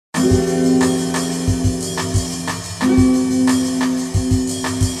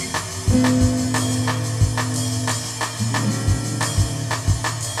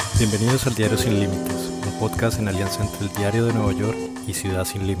Bienvenidos al Diario Sin Límites, un podcast en alianza entre el Diario de Nueva York y Ciudad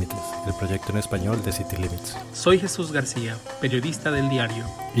Sin Límites, el proyecto en español de City Limits. Soy Jesús García, periodista del diario.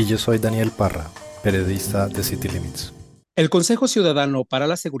 Y yo soy Daniel Parra, periodista de City Limits. El Consejo Ciudadano para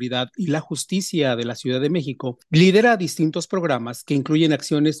la Seguridad y la Justicia de la Ciudad de México lidera distintos programas que incluyen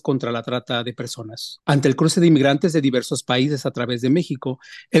acciones contra la trata de personas. Ante el cruce de inmigrantes de diversos países a través de México,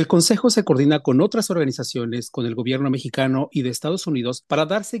 el Consejo se coordina con otras organizaciones, con el gobierno mexicano y de Estados Unidos para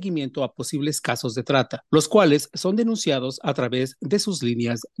dar seguimiento a posibles casos de trata, los cuales son denunciados a través de sus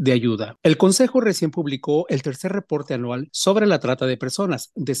líneas de ayuda. El Consejo recién publicó el tercer reporte anual sobre la trata de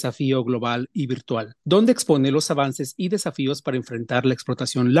personas, desafío global y virtual, donde expone los avances y desafíos para enfrentar la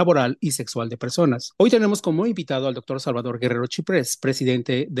explotación laboral y sexual de personas. Hoy tenemos como invitado al doctor Salvador Guerrero Chiprés,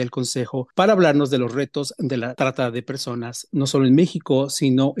 presidente del Consejo, para hablarnos de los retos de la trata de personas, no solo en México,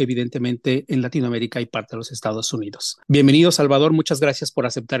 sino evidentemente en Latinoamérica y parte de los Estados Unidos. Bienvenido, Salvador, muchas gracias por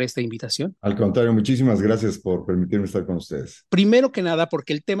aceptar esta invitación. Al contrario, muchísimas gracias por permitirme estar con ustedes. Primero que nada,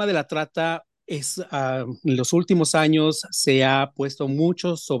 porque el tema de la trata en los últimos años se ha puesto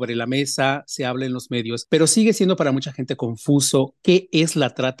mucho sobre la mesa, se habla en los medios, pero sigue siendo para mucha gente confuso qué es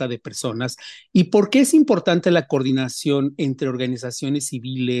la trata de personas y por qué es importante la coordinación entre organizaciones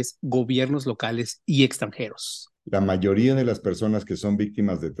civiles, gobiernos locales y extranjeros. La mayoría de las personas que son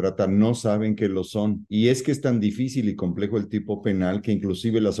víctimas de trata no saben que lo son. Y es que es tan difícil y complejo el tipo penal que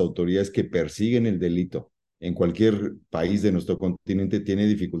inclusive las autoridades que persiguen el delito en cualquier país de nuestro continente tiene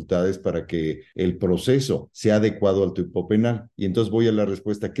dificultades para que el proceso sea adecuado al tipo penal. Y entonces voy a la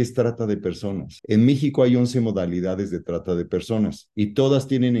respuesta, ¿qué es trata de personas? En México hay 11 modalidades de trata de personas y todas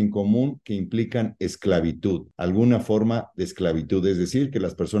tienen en común que implican esclavitud, alguna forma de esclavitud, es decir, que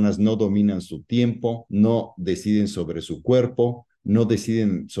las personas no dominan su tiempo, no deciden sobre su cuerpo, no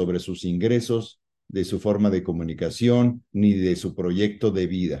deciden sobre sus ingresos, de su forma de comunicación, ni de su proyecto de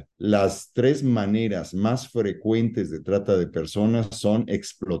vida. Las tres maneras más frecuentes de trata de personas son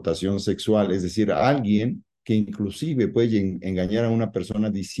explotación sexual, es decir, alguien que inclusive puede engañar a una persona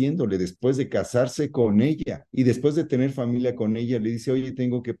diciéndole después de casarse con ella y después de tener familia con ella, le dice, oye,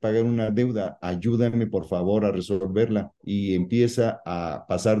 tengo que pagar una deuda, ayúdame por favor a resolverla. Y empieza a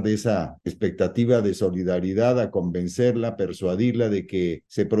pasar de esa expectativa de solidaridad a convencerla, persuadirla de que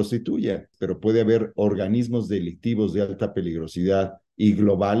se prostituya, pero puede haber organismos delictivos de alta peligrosidad y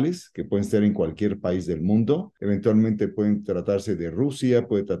globales, que pueden estar en cualquier país del mundo. Eventualmente pueden tratarse de Rusia,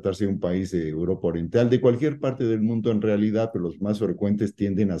 puede tratarse de un país de Europa Oriental, de cualquier parte del mundo en realidad, pero los más frecuentes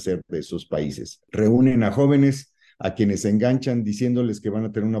tienden a ser de esos países. Reúnen a jóvenes a quienes se enganchan diciéndoles que van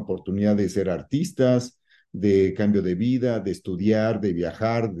a tener una oportunidad de ser artistas, de cambio de vida, de estudiar, de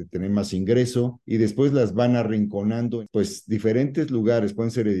viajar, de tener más ingreso, y después las van arrinconando, pues diferentes lugares,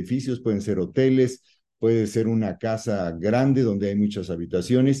 pueden ser edificios, pueden ser hoteles, puede ser una casa grande donde hay muchas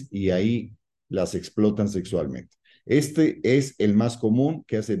habitaciones y ahí las explotan sexualmente. Este es el más común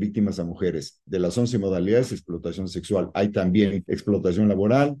que hace víctimas a mujeres. De las 11 modalidades, explotación sexual. Hay también explotación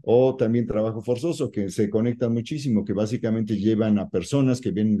laboral o también trabajo forzoso, que se conectan muchísimo, que básicamente llevan a personas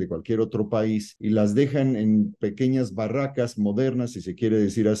que vienen de cualquier otro país y las dejan en pequeñas barracas modernas, si se quiere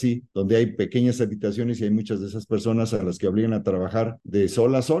decir así, donde hay pequeñas habitaciones y hay muchas de esas personas a las que obligan a trabajar de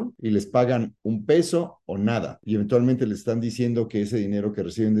sol a sol y les pagan un peso o nada. Y eventualmente les están diciendo que ese dinero que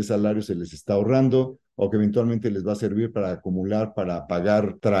reciben de salario se les está ahorrando, o que eventualmente les va a servir para acumular, para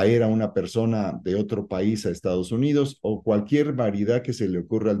pagar, traer a una persona de otro país a Estados Unidos, o cualquier variedad que se le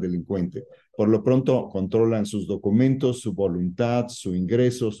ocurra al delincuente. Por lo pronto, controlan sus documentos, su voluntad, su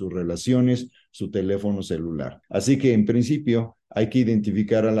ingreso, sus relaciones, su teléfono celular. Así que, en principio, hay que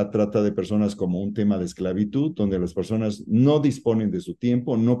identificar a la trata de personas como un tema de esclavitud, donde las personas no disponen de su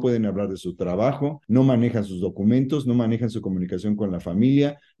tiempo, no pueden hablar de su trabajo, no manejan sus documentos, no manejan su comunicación con la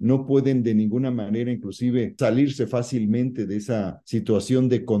familia, no pueden de ninguna manera inclusive salirse fácilmente de esa situación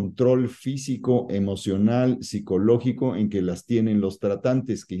de control físico, emocional, psicológico en que las tienen los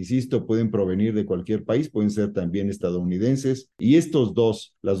tratantes, que insisto, pueden provenir de cualquier país, pueden ser también estadounidenses. Y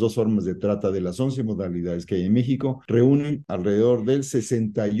las dos formas de trata de las 11 modalidades que hay en México, reúnen alrededor del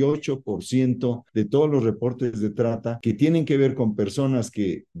 68% de todos los reportes de trata que tienen que ver con personas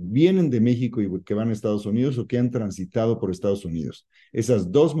que vienen de México y que van a Estados Unidos o que han transitado por Estados Unidos.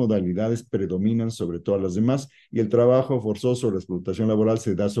 Esas dos modalidades predominan sobre todas las demás y el trabajo forzoso, la explotación laboral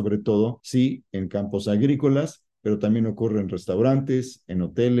se da sobre todo, sí, en campos agrícolas, pero también ocurre en restaurantes, en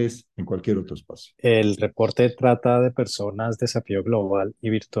hoteles, en cualquier otro espacio. El reporte de Trata de Personas, desafío global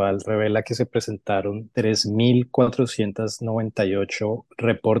y virtual revela que se presentaron 3.498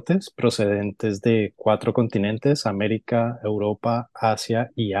 reportes procedentes de 4 continentes: América, Europa,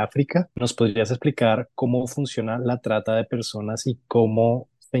 Asia y África. ¿Nos podrías explicar cómo funciona la trata de personas y cómo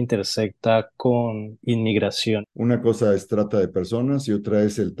se intersecta con inmigración. Una cosa es trata de personas y otra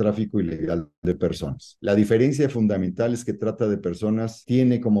es el tráfico ilegal de personas. La diferencia fundamental es que trata de personas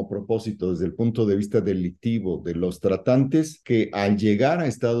tiene como propósito, desde el punto de vista delictivo de los tratantes, que al llegar a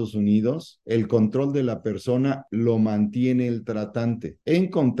Estados Unidos, el control de la persona lo mantiene el tratante. En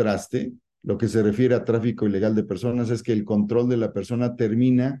contraste, lo que se refiere a tráfico ilegal de personas es que el control de la persona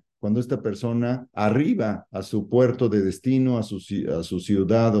termina cuando esta persona arriba a su puerto de destino, a su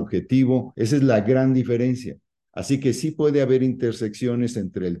ciudad objetivo. Esa es la gran diferencia. Así que sí puede haber intersecciones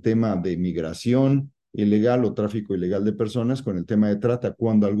entre el tema de migración ilegal o tráfico ilegal de personas con el tema de trata,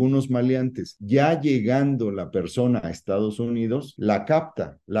 cuando algunos maleantes, ya llegando la persona a Estados Unidos, la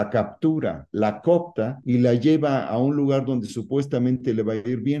capta, la captura, la coopta y la lleva a un lugar donde supuestamente le va a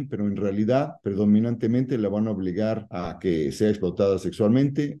ir bien, pero en realidad predominantemente la van a obligar a que sea explotada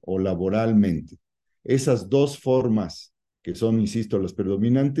sexualmente o laboralmente. Esas dos formas, que son, insisto, las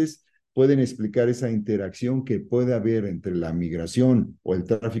predominantes, pueden explicar esa interacción que puede haber entre la migración o el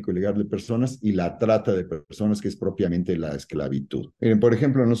tráfico ilegal de personas y la trata de personas, que es propiamente la esclavitud. Miren, por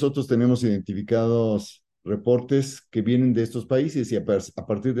ejemplo, nosotros tenemos identificados reportes que vienen de estos países y a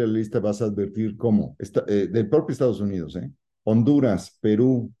partir de la lista vas a advertir cómo, del propio Estados Unidos, Honduras,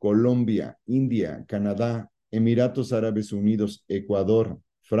 Perú, Colombia, India, Canadá, Emiratos Árabes Unidos, Ecuador,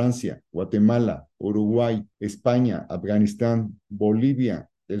 Francia, Guatemala, Uruguay, España, Afganistán, Bolivia,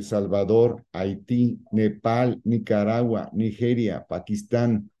 El Salvador, Haití, Nepal, Nicaragua, Nigeria,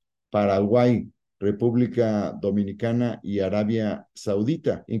 Pakistán, Paraguay, República Dominicana y Arabia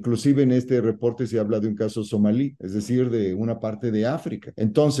Saudita. Inclusive en este reporte se habla de un caso somalí, es decir, de una parte de África.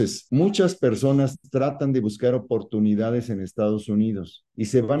 Entonces, muchas personas tratan de buscar oportunidades en Estados Unidos y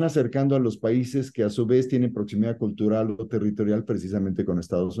se van acercando a los países que a su vez tienen proximidad cultural o territorial precisamente con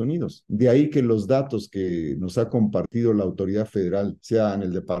Estados Unidos. De ahí que los datos que nos ha compartido la autoridad federal, sea en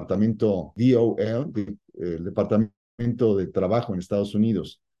el departamento DOL, el Departamento de Trabajo en Estados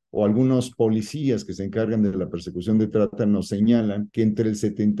Unidos, o algunos policías que se encargan de la persecución de trata, nos señalan que entre el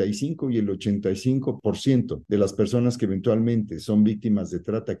 75 y el 85% de las personas que eventualmente son víctimas de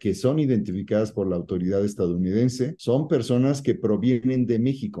trata, que son identificadas por la autoridad estadounidense, son personas que provienen de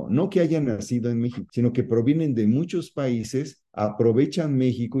México, no que hayan nacido en México, sino que provienen de muchos países, aprovechan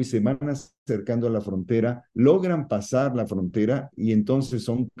México y se van acercando a la frontera, logran pasar la frontera y entonces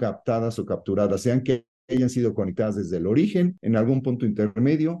son captadas o capturadas, sean que hayan sido conectadas desde el origen, en algún punto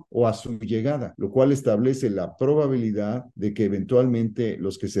intermedio o a su llegada, lo cual establece la probabilidad de que eventualmente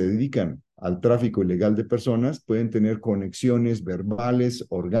los que se dedican al tráfico ilegal de personas pueden tener conexiones verbales,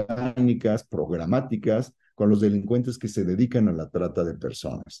 orgánicas, programáticas, con los delincuentes que se dedican a la trata de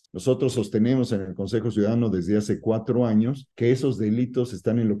personas. Nosotros sostenemos en el Consejo Ciudadano desde hace 4 años que esos delitos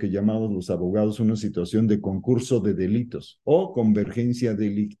están en lo que llamamos los abogados una situación de concurso de delitos o convergencia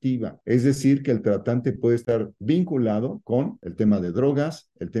delictiva. Es decir, que el tratante puede estar vinculado con el tema de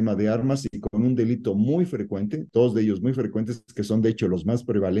drogas, el tema de armas y con un delito muy frecuente, todos de ellos muy frecuentes, que son de hecho los más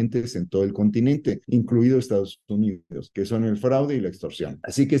prevalentes en todo el continente, incluido Estados Unidos, que son el fraude y la extorsión.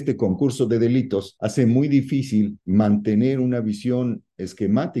 Así que este concurso de delitos hace muy difícil mantener una visión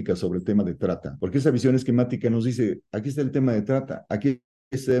esquemática sobre el tema de trata, porque esa visión esquemática nos dice, aquí está el tema de trata, aquí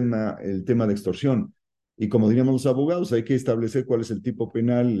está el tema de extorsión, y como diríamos los abogados, hay que establecer cuál es el tipo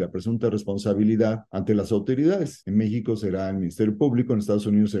penal y la presunta responsabilidad ante las autoridades. En México será el Ministerio Público, en Estados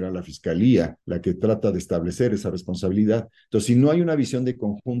Unidos será la Fiscalía la que trata de establecer esa responsabilidad. Entonces, si no hay una visión de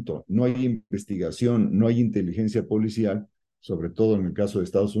conjunto, no hay investigación, no hay inteligencia policial, sobre todo en el caso de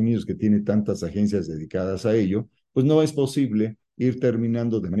Estados Unidos, que tiene tantas agencias dedicadas a ello, pues no es posible ir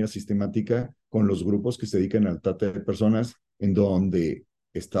terminando de manera sistemática con los grupos que se dedican al trata de personas, en donde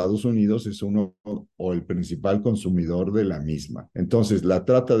Estados Unidos es uno o el principal consumidor de la misma. Entonces, la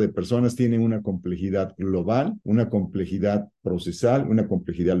trata de personas tiene una complejidad global, una complejidad procesal, una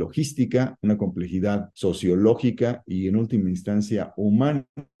complejidad logística, una complejidad sociológica y en última instancia humana,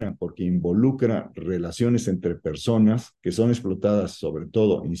 porque involucra relaciones entre personas que son explotadas sobre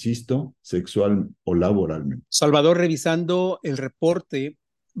todo, insisto, sexual o laboralmente. Salvador, revisando el reporte,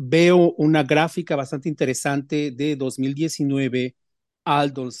 veo una gráfica bastante interesante de 2019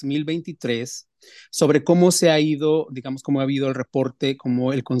 al 2023 sobre cómo se ha ido, digamos, cómo ha habido el reporte,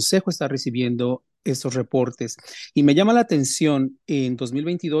 cómo el Consejo está recibiendo estos reportes. Y me llama la atención, en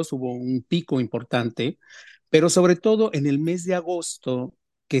 2022 hubo un pico importante, pero sobre todo en el mes de agosto,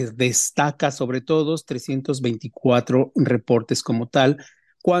 que destaca sobre todos 324 reportes como tal,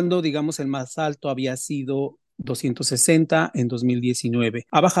 cuando, digamos, el más alto había sido 260 en 2019.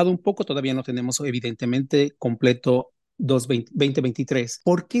 Ha bajado un poco, todavía no tenemos evidentemente completo 2023.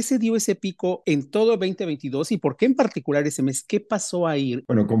 ¿Por qué se dio ese pico en todo 2022 y por qué en particular ese mes? ¿Qué pasó ahí?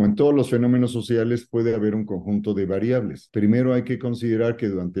 Bueno, como en todos los fenómenos sociales, puede haber un conjunto de variables. Primero hay que considerar que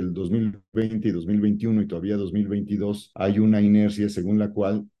durante el 2020 y 2021 y todavía 2022 hay una inercia según la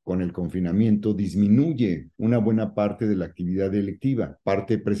cual con el confinamiento disminuye una buena parte de la actividad delictiva,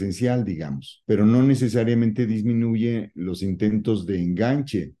 parte presencial, digamos, pero no necesariamente disminuye los intentos de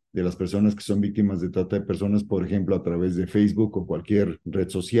enganche de las personas que son víctimas de trata de personas, por ejemplo, a través de Facebook o cualquier red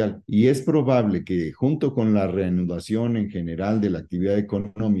social. Y es probable que junto con la reanudación en general de la actividad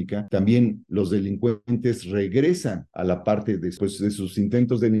económica, también los delincuentes regresan a la parte después de sus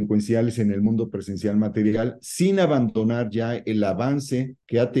intentos delincuenciales en el mundo presencial material, sin abandonar ya el avance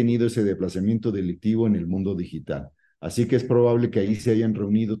que ha tenido ese desplazamiento delictivo en el mundo digital. Así que es probable que ahí se hayan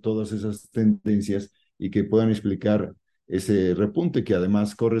reunido todas esas tendencias y que puedan explicar ese repunte que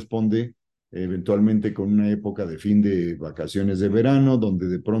además corresponde eventualmente con una época de fin de vacaciones de verano, donde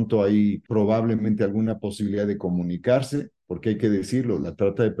de pronto hay probablemente alguna posibilidad de comunicarse, porque hay que decirlo, la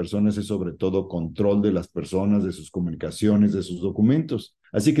trata de personas es sobre todo control de las personas, de sus comunicaciones, de sus documentos.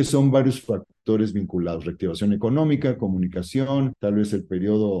 Así que son varios factores vinculados, reactivación económica, comunicación, tal vez el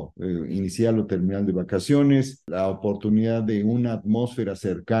periodo inicial o terminal de vacaciones, la oportunidad de una atmósfera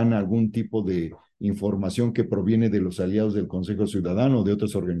cercana, algún tipo de información que proviene de los aliados del Consejo Ciudadano, de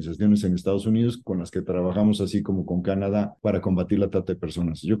otras organizaciones en Estados Unidos con las que trabajamos, así como con Canadá, para combatir la trata de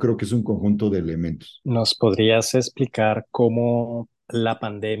personas. Yo creo que es un conjunto de elementos. ¿Nos podrías explicar cómo la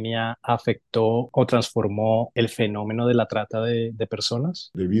pandemia afectó o transformó el fenómeno de la trata de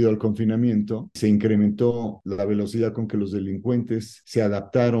personas? Debido al confinamiento, se incrementó la velocidad con que los delincuentes se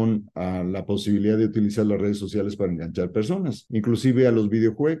adaptaron a la posibilidad de utilizar las redes sociales para enganchar personas, inclusive a los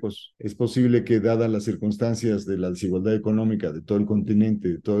videojuegos. Es posible que, dadas las circunstancias de la desigualdad económica de todo el continente,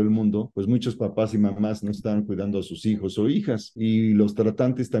 de todo el mundo, pues muchos papás y mamás no estaban cuidando a sus hijos o hijas, y los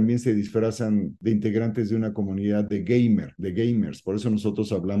tratantes también se disfrazan de integrantes de una comunidad de gamers. Por eso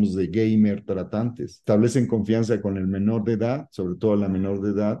nosotros hablamos de gamer tratantes. Establecen confianza con el menor de edad, sobre todo la menor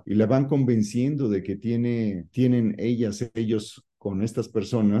de edad, y la van convenciendo de que tienen ellos con estas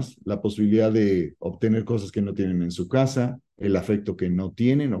personas la posibilidad de obtener cosas que no tienen en su casa, el afecto que no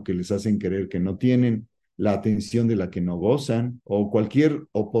tienen o que les hacen creer que no tienen, la atención de la que no gozan, o cualquier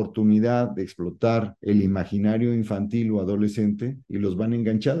oportunidad de explotar el imaginario infantil o adolescente, y los van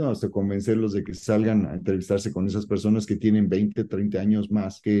enganchando hasta convencerlos de que salgan a entrevistarse con esas personas que tienen 20, 30 años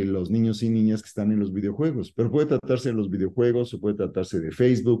más que los niños y niñas que están en los videojuegos. Pero puede tratarse de los videojuegos, o puede tratarse de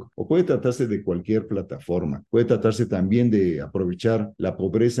Facebook, o puede tratarse de cualquier plataforma. Puede tratarse también de aprovechar la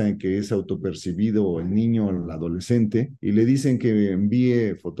pobreza en que es autopercibido el niño o el adolescente, y le dicen que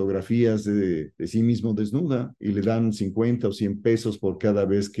envíe fotografías de sí mismo desnuda, y le dan 50 o 100 pesos por cada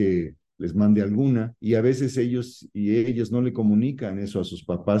vez que les mande alguna, y a veces ellos y ellas no le comunican eso a sus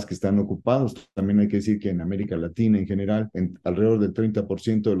papás que están ocupados. También hay que decir que en América Latina en general, alrededor del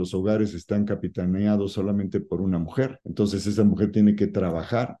 30% de los hogares están capitaneados solamente por una mujer. Entonces esa mujer tiene que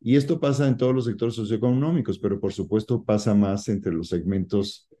trabajar, y esto pasa en todos los sectores socioeconómicos, pero por supuesto pasa más entre los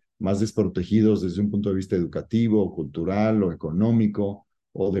segmentos más desprotegidos desde un punto de vista educativo, cultural o económico,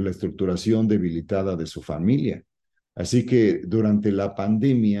 o de la estructuración debilitada de su familia. Así que durante la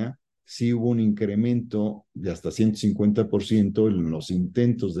pandemia sí hubo un incremento de hasta 150% en los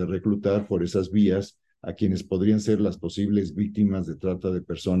intentos de reclutar por esas vías a quienes podrían ser las posibles víctimas de trata de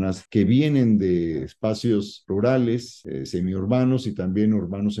personas que vienen de espacios rurales, semiurbanos y también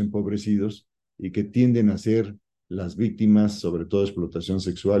urbanos empobrecidos, y que tienden a ser las víctimas, sobre todo de explotación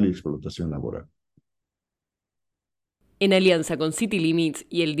sexual y explotación laboral. En alianza con City Limits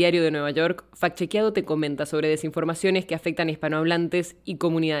y el Diario de Nueva York, Factchequeado te comenta sobre desinformaciones que afectan a hispanohablantes y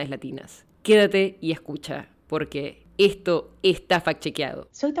comunidades latinas. Quédate y escucha, porque esto está factchequeado.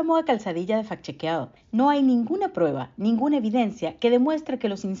 Soy Tamoa Calzadilla de Factchequeado. No hay ninguna prueba, ninguna evidencia que demuestre que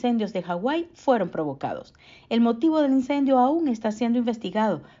los incendios de Hawái fueron provocados. El motivo del incendio aún está siendo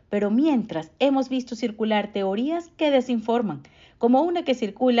investigado, pero mientras hemos visto circular teorías que desinforman, como una que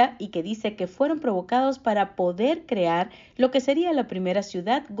circula y que dice que fueron provocados para poder crear lo que sería la primera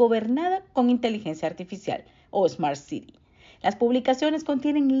ciudad gobernada con inteligencia artificial, o Smart City. Las publicaciones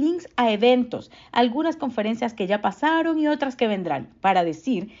contienen links a eventos, algunas conferencias que ya pasaron y otras que vendrán, para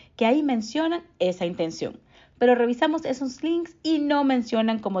decir que ahí mencionan esa intención. Pero revisamos esos links y no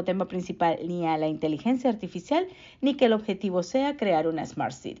mencionan como tema principal ni a la inteligencia artificial, ni que el objetivo sea crear una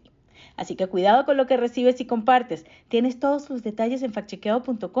Smart City. Así que cuidado con lo que recibes y compartes. Tienes todos los detalles en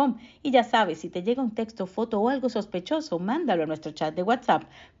factchequeado.com, y ya sabes, si te llega un texto, foto o algo sospechoso, mándalo a nuestro chat de WhatsApp,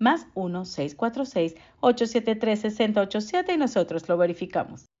 más 1-646-873-6087, y nosotros lo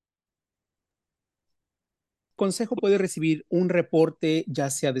verificamos. Consejo puede recibir un reporte,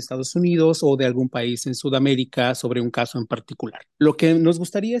 ya sea de Estados Unidos o de algún país en Sudamérica, sobre un caso en particular. Lo que nos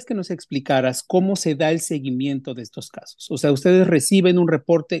gustaría es que nos explicaras cómo se da el seguimiento de estos casos. O sea, ustedes reciben un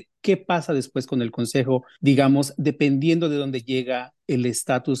reporte, ¿qué pasa después con el Consejo? Digamos, dependiendo de dónde llega el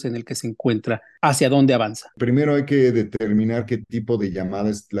estatus en el que se encuentra, hacia dónde avanza. Primero hay que determinar qué tipo de llamada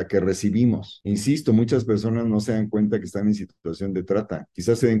es la que recibimos. Insisto, muchas personas no se dan cuenta que están en situación de trata.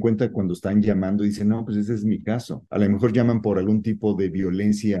 Quizás se den cuenta cuando están llamando y dicen, no, pues ese es mi caso. A lo mejor llaman por algún tipo de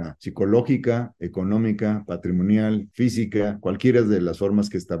violencia psicológica, económica, patrimonial, física, cualquiera de las formas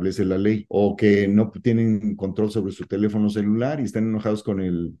que establece la ley, o que no tienen control sobre su teléfono celular y están enojados con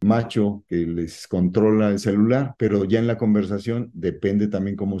el macho que les controla el celular, pero ya en la conversación depende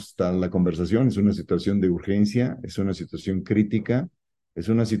también cómo está la conversación. Es una situación de urgencia, es una situación crítica, es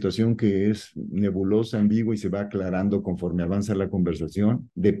una situación que es nebulosa, ambigua y se va aclarando conforme avanza la conversación.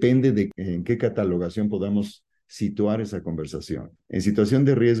 Depende de en qué catalogación podamos situar esa conversación. En situación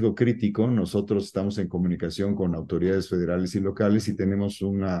de riesgo crítico, nosotros estamos en comunicación con autoridades federales y locales y tenemos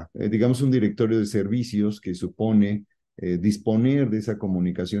digamos, un directorio de servicios que supone disponer de esa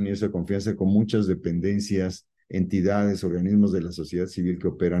comunicación y esa confianza con muchas dependencias, entidades, organismos de la sociedad civil que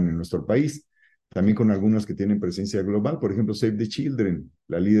operan en nuestro país. También con algunos que tienen presencia global, por ejemplo, Save the Children.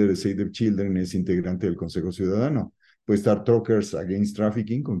 La líder de Save the Children es integrante del Consejo Ciudadano. Puede estar Truckers Against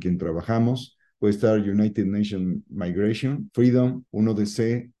Trafficking, con quien trabajamos. Puede estar United Nations Migration, Freedom,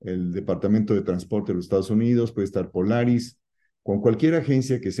 1DC, el Departamento de Transporte de los Estados Unidos. Puede estar Polaris. Con cualquier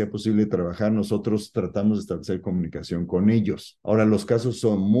agencia que sea posible trabajar, nosotros tratamos de establecer comunicación con ellos. Ahora, los casos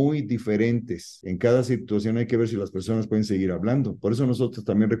son muy diferentes. En cada situación hay que ver si las personas pueden seguir hablando. Por eso nosotros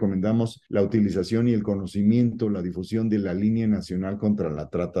también recomendamos la utilización y el conocimiento, la difusión de la Línea Nacional contra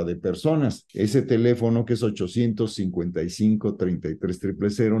la Trata de Personas. Ese teléfono, que es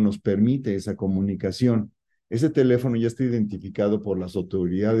 855-3300, nos permite esa comunicación. Ese teléfono ya está identificado por las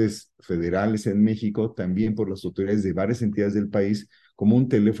autoridades federales en México, también por las autoridades de varias entidades del país, como un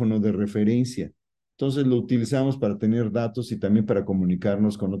teléfono de referencia. Entonces lo utilizamos para tener datos y también para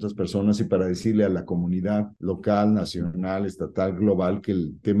comunicarnos con otras personas y para decirle a la comunidad local, nacional, estatal, global, que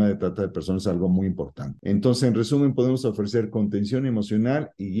el tema de trata de personas es algo muy importante. Entonces, en resumen, podemos ofrecer contención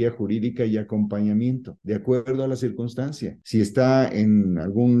emocional y guía jurídica y acompañamiento, de acuerdo a la circunstancia. Si está en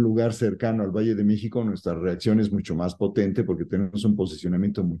algún lugar cercano al Valle de México, nuestra reacción es mucho más potente porque tenemos un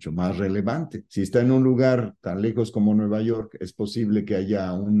posicionamiento mucho más relevante. Si está en un lugar tan lejos como Nueva York, es posible que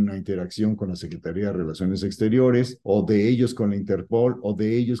haya una interacción con la Secretaría de Relaciones Exteriores, o de ellos con la Interpol, o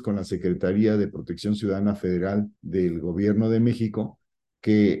de ellos con la Secretaría de Protección Ciudadana Federal del Gobierno de México,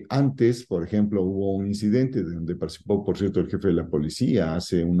 que antes, por ejemplo, hubo un incidente donde participó, por cierto, el jefe de la policía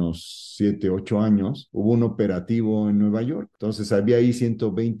hace unos 7, 8 años. Hubo un operativo en Nueva York. Entonces había ahí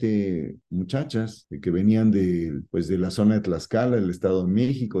 120 muchachas que venían pues, de la zona de Tlaxcala, del Estado de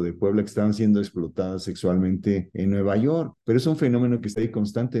México, de Puebla, que estaban siendo explotadas sexualmente en Nueva York. Pero es un fenómeno que está ahí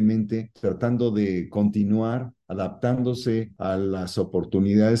constantemente tratando de continuar, adaptándose a las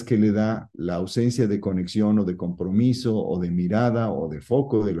oportunidades que le da la ausencia de conexión o de compromiso o de mirada o de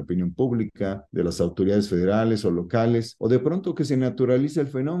foco de la opinión pública, de las autoridades federales o locales, o de pronto que se naturaliza el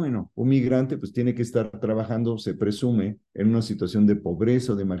fenómeno. Un migrante pues tiene que estar trabajando, se presume, en una situación de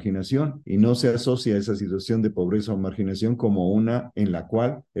pobreza o de marginación, y no se asocia esa situación de pobreza o marginación como una en la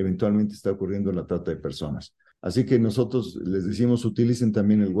cual eventualmente está ocurriendo la trata de personas. Así que nosotros les decimos utilicen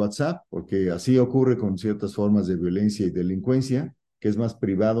también el WhatsApp, porque así ocurre con ciertas formas de violencia y delincuencia, que es más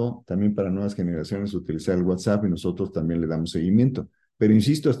privado también para nuevas generaciones utilizar el WhatsApp, y nosotros también le damos seguimiento. Pero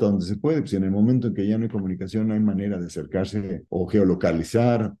insisto, hasta donde se puede, pues en el momento en que ya no hay comunicación, no hay manera de acercarse o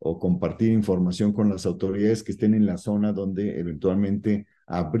geolocalizar o compartir información con las autoridades que estén en la zona donde eventualmente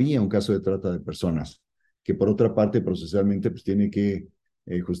habría un caso de trata de personas, que por otra parte procesalmente pues tiene que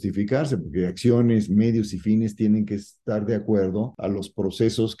justificarse, porque acciones, medios y fines tienen que estar de acuerdo a los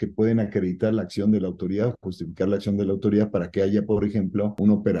procesos que pueden acreditar la acción de la autoridad, justificar la acción de la autoridad para que haya, por ejemplo, un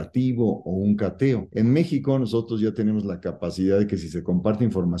operativo o un cateo. En México nosotros ya tenemos la capacidad de que si se comparte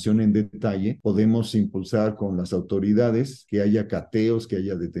información en detalle, podemos impulsar con las autoridades que haya cateos, que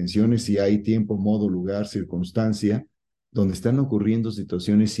haya detenciones, si hay tiempo, modo, lugar, circunstancia, donde están ocurriendo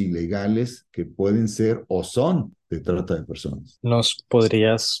situaciones ilegales que pueden ser o son de trata de personas. ¿Nos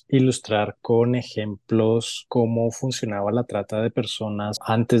podrías ilustrar con ejemplos cómo funcionaba la trata de personas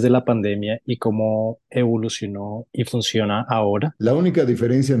antes de la pandemia y cómo evolucionó y funciona ahora? La única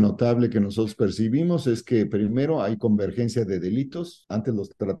diferencia notable que nosotros percibimos es que primero hay convergencia de delitos. Antes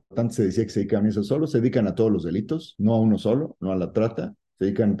los tratantes se decía que se dedicaban a eso solo, se dedican a todos los delitos, no a uno solo, no a la trata. Se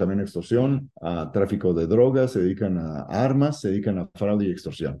dedican también a extorsión, a tráfico de drogas, se dedican a armas, se dedican a fraude y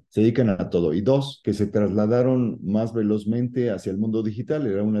extorsión. Se dedican a todo. Y dos, que se trasladaron más velozmente hacia el mundo digital.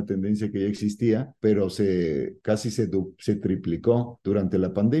 Era una tendencia que ya existía, pero se triplicó durante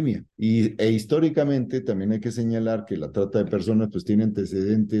la pandemia. E históricamente también hay que señalar que la trata de personas pues tiene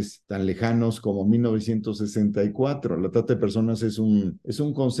antecedentes tan lejanos como 1964. La trata de personas es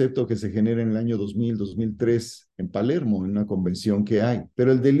un concepto que se genera en el año 2000, 2003 en Palermo, en una convención que hay.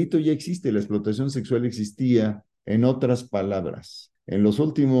 Pero el delito ya existe, la explotación sexual existía. En otras palabras, en los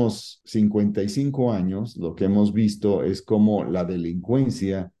últimos 55 años, lo que hemos visto es cómo la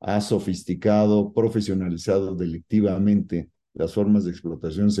delincuencia ha sofisticado, profesionalizado delictivamente las formas de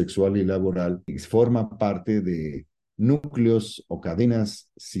explotación sexual y laboral y forma parte de núcleos o cadenas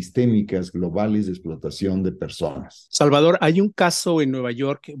sistémicas globales de explotación de personas. Salvador, hay un caso en Nueva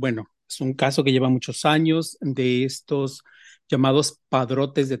York, bueno, es un caso que lleva muchos años de estos llamados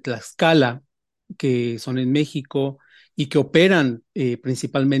padrotes de Tlaxcala, que son en México y que operan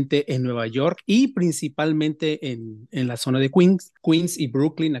principalmente en Nueva York y principalmente en la zona de Queens y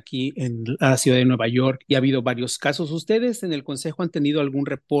Brooklyn, aquí en la ciudad de Nueva York. Y ha habido varios casos. ¿Ustedes en el Consejo han tenido algún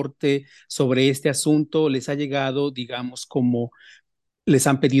reporte sobre este asunto? ¿Les ha llegado, digamos, como les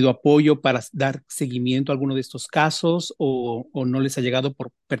han pedido apoyo para dar seguimiento a alguno de estos casos o no les ha llegado por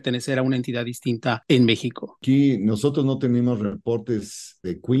pertenecer a una entidad distinta en México? Aquí nosotros no tenemos reportes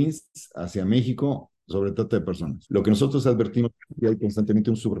de Queens hacia México sobre trata de personas. Lo que nosotros advertimos es que hay constantemente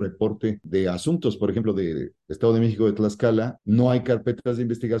un subreporte de asuntos, por ejemplo, de Estado de México, de Tlaxcala. No hay carpetas de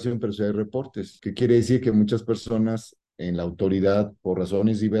investigación, pero sí hay reportes, que quiere decir que muchas personas en la autoridad, por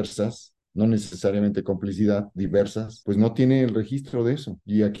razones diversas, no necesariamente complicidad, diversas, pues no tiene el registro de eso.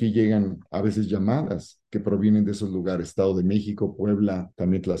 Y aquí llegan a veces llamadas que provienen de esos lugares, Estado de México, Puebla,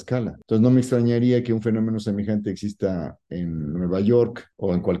 también Tlaxcala. Entonces no me extrañaría que un fenómeno semejante exista en Nueva York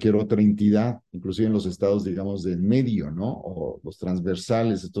o en cualquier otra entidad, inclusive en los estados, digamos, del medio, ¿no? O los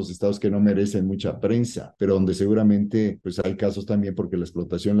transversales, estos estados que no merecen mucha prensa, pero donde seguramente pues hay casos también porque la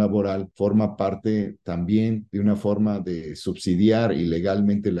explotación laboral forma parte también de una forma de subsidiar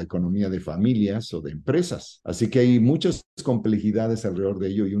ilegalmente la economía de familias o de empresas. Así que hay muchas complejidades alrededor de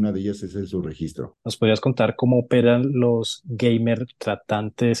ello y una de ellas es el subregistro. ¿Nos podrías contar cómo operan los gamer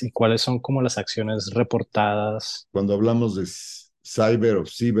tratantes y cuáles son como las acciones reportadas? Cuando hablamos de cyber o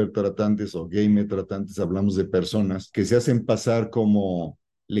cibertratantes o gamer tratantes, hablamos de personas que se hacen pasar como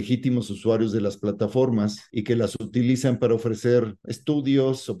legítimos usuarios de las plataformas y que las utilizan para ofrecer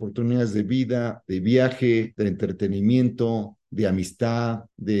estudios, oportunidades de vida, de viaje, de entretenimiento, de amistad,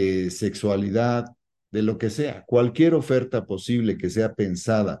 de sexualidad, de lo que sea. Cualquier oferta posible que sea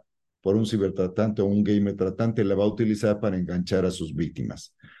pensada por un cibertratante o un gamer tratante la va a utilizar para enganchar a sus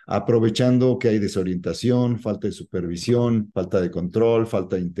víctimas, aprovechando que hay desorientación, falta de supervisión, falta de control,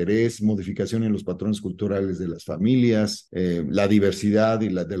 falta de interés, modificación en los patrones culturales de las familias, la diversidad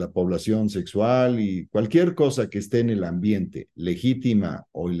de la población sexual y cualquier cosa que esté en el ambiente, legítima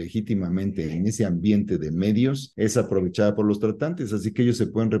o ilegítimamente en ese ambiente de medios, es aprovechada por los tratantes, así que ellos se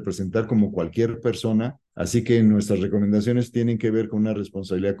pueden representar como cualquier persona. Así que nuestras recomendaciones tienen que ver con una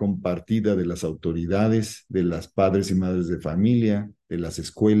responsabilidad compartida de las autoridades, de las padres y madres de familia, de las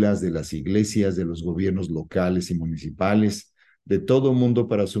escuelas, de las iglesias, de los gobiernos locales y municipales, de todo mundo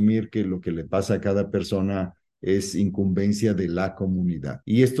para asumir que lo que le pasa a cada persona es incumbencia de la comunidad.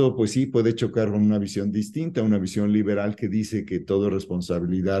 Y esto pues sí puede chocar con una visión distinta, una visión liberal que dice que todo es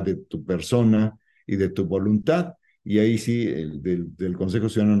responsabilidad de tu persona y de tu voluntad. Y ahí sí, del Consejo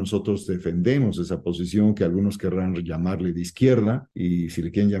Ciudadano nosotros defendemos esa posición que algunos querrán llamarle de izquierda, y si le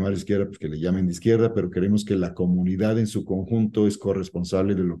quieren llamar de izquierda, pues que le llamen de izquierda, pero queremos que la comunidad en su conjunto es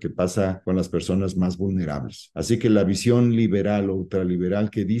corresponsable de lo que pasa con las personas más vulnerables. Así que la visión liberal o ultraliberal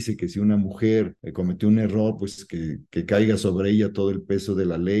que dice que si una mujer cometió un error, pues que caiga sobre ella todo el peso de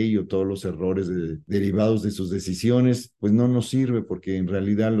la ley o todos los errores derivados de sus decisiones, pues no nos sirve, porque en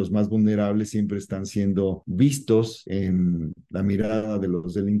realidad los más vulnerables siempre están siendo vistos en la mirada de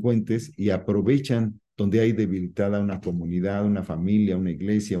los delincuentes y aprovechan donde hay debilitada una comunidad, una familia, una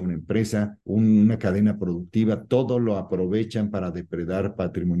iglesia, una empresa, una cadena productiva, todo lo aprovechan para depredar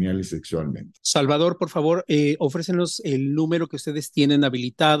patrimonial y sexualmente. Salvador, por favor, ofrécenos el número que ustedes tienen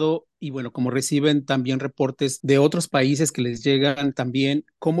habilitado y bueno, como reciben también reportes de otros países que les llegan también,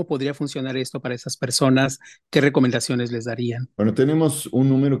 ¿cómo podría funcionar esto para esas personas? ¿Qué recomendaciones les darían? Bueno, tenemos un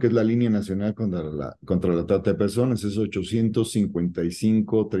número que es la Línea Nacional contra la Trata de Personas, es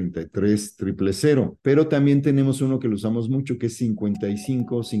 855-33-000, pero también tenemos uno que lo usamos mucho, que es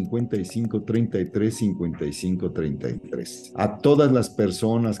 55-55-33-55-33. A todas las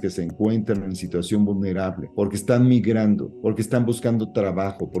personas que se encuentran en situación vulnerable, porque están migrando, porque están buscando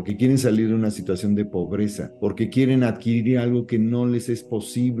trabajo, porque quieren salir de una situación de pobreza, porque quieren adquirir algo que no les es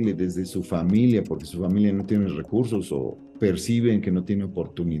posible desde su familia, porque su familia no tiene recursos o perciben que no tienen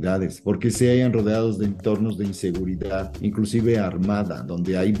oportunidades, porque se hayan rodeados de entornos de inseguridad, inclusive armada,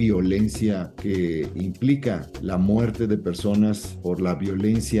 donde hay violencia que implica la muerte de personas por la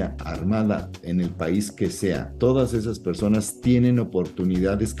violencia armada en el país que sea. Todas esas personas tienen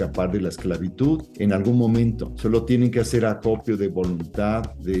oportunidad de escapar de la esclavitud en algún momento. Solo tienen que hacer acopio de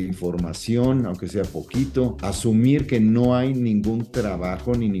voluntad, de información, aunque sea poquito, asumir que no hay ningún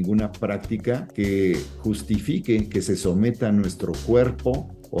trabajo ni ninguna práctica que justifique que se someta a nuestro cuerpo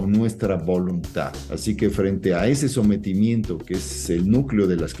o nuestra voluntad. Así que frente a ese sometimiento, que es el núcleo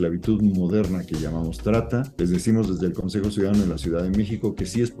de la esclavitud moderna que llamamos trata, les decimos desde el Consejo Ciudadano de la Ciudad de México que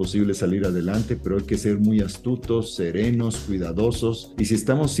sí es posible salir adelante, pero hay que ser muy astutos, serenos, cuidadosos, y si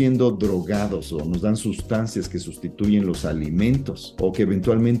estamos siendo drogados o nos dan sustancias que sustituyen los alimentos o que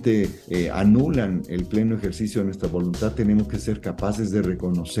eventualmente anulan el pleno ejercicio de nuestra voluntad, tenemos que ser capaces de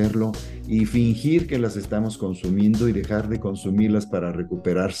reconocerlo y fingir que las estamos consumiendo y dejar de consumirlas para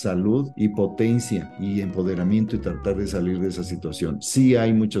recuperar salud y potencia y empoderamiento y tratar de salir de esa situación. Sí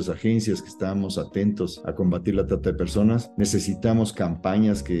hay muchas agencias que estamos atentos a combatir la trata de personas. Necesitamos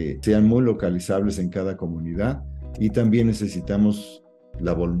campañas que sean muy localizables en cada comunidad y también necesitamos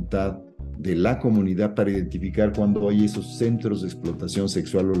la voluntad de la comunidad para identificar cuando hay esos centros de explotación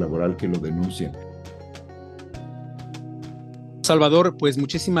sexual o laboral que lo denuncian. Salvador, pues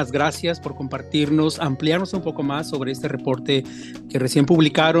muchísimas gracias por compartirnos, ampliarnos un poco más sobre este reporte que recién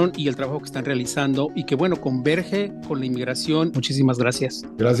publicaron y el trabajo que están realizando y que, bueno, converge con la inmigración. Muchísimas gracias.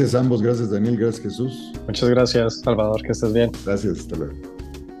 Gracias a ambos, gracias Daniel, gracias Jesús. Muchas gracias, Salvador, que estés bien. Gracias, hasta luego.